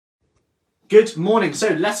Good morning. So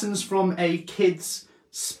lessons from a kids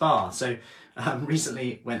spa. So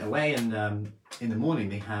recently went away and in the morning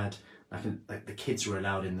they had like the kids were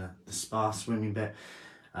allowed in the spa swimming bit,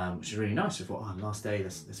 which is really nice. We thought, oh, last day,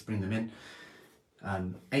 let's bring them in.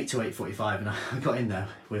 8 to 8:45, and I got in there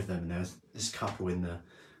with them, and there was this couple in the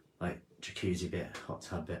like jacuzzi bit, hot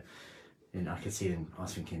tub bit, and I could see them. I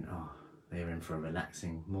was thinking, oh, they're in for a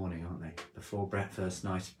relaxing morning, aren't they? Before breakfast,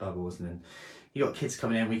 nice bubbles, and then you got kids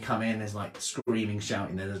coming in. We come in, there's like screaming,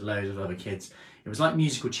 shouting. There's loads of other kids. It was like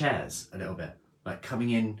musical chairs a little bit, like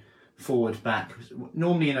coming in, forward, back.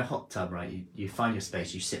 Normally in a hot tub, right? You find your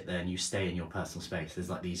space, you sit there, and you stay in your personal space. There's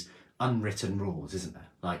like these unwritten rules, isn't there?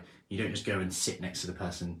 Like you don't just go and sit next to the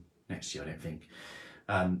person next to you, I don't think.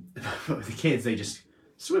 But with the kids, they just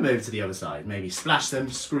swim over to the other side, maybe splash them,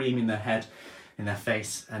 scream in their head, in their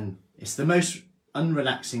face, and it's the most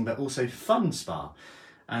unrelaxing but also fun spa.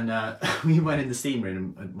 And we went in the steam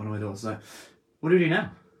room, and one of my daughters was like, "What do we do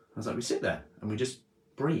now?" I was like, "We sit there and we just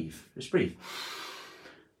breathe,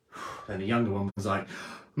 Then the younger one was like,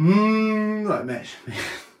 like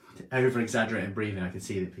over-exaggerating breathing. I could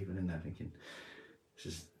see that people in there thinking, this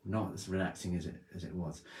is not as relaxing as it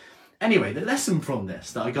was. Anyway, the lesson from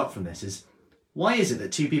this, that I got from this, is why is it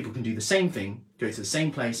that two people can do the same thing, go to the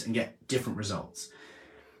same place and get different results?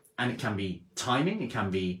 And it can be timing, it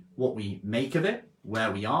can be what we make of it,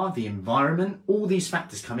 where we are, the environment, all these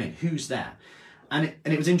factors come in, who's there. And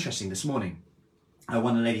it was interesting this morning.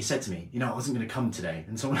 One lady said to me, I wasn't going to come today.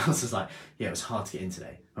 And someone else was like, yeah, it was hard to get in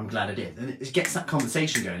today. I'm glad I did. And it gets that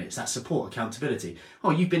conversation going. It's that support, accountability.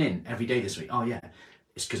 Oh, you've been in every day this week. Oh, yeah.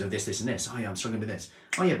 It's because of this, this, and this. Oh, yeah, I'm struggling with this.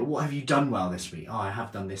 Oh, yeah, but what have you done well this week? Oh, I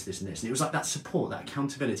have done this, this, and this. And it was like that support, that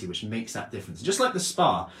accountability, which makes that difference. Just like the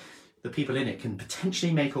spa, the people in it can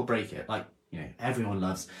potentially make or break it. Like, everyone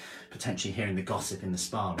loves potentially hearing the gossip in the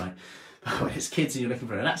spa, right? But when it's kids and you're looking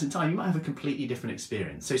for a relaxing time, you might have a completely different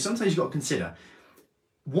experience. So sometimes you've got to consider,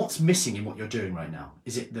 what's missing in what you're doing right now?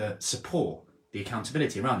 Is it the support, the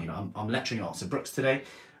accountability around you? I'm lecturing at Oxford Brookes today.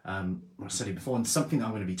 I studied before, and something that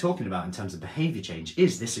I'm going to be talking about in terms of behaviour change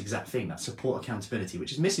is this exact thing, that support, accountability,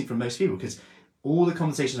 which is missing from most people, because all the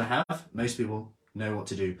conversations I have, most people know what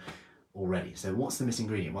to do already. So what's the missing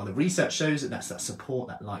ingredient? Well, the research shows that that's that support,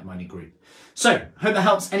 that like-minded group. So, hope that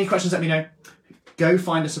helps. Any questions, let me know. Go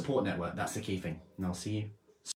find a support network. That's the key thing. And I'll see you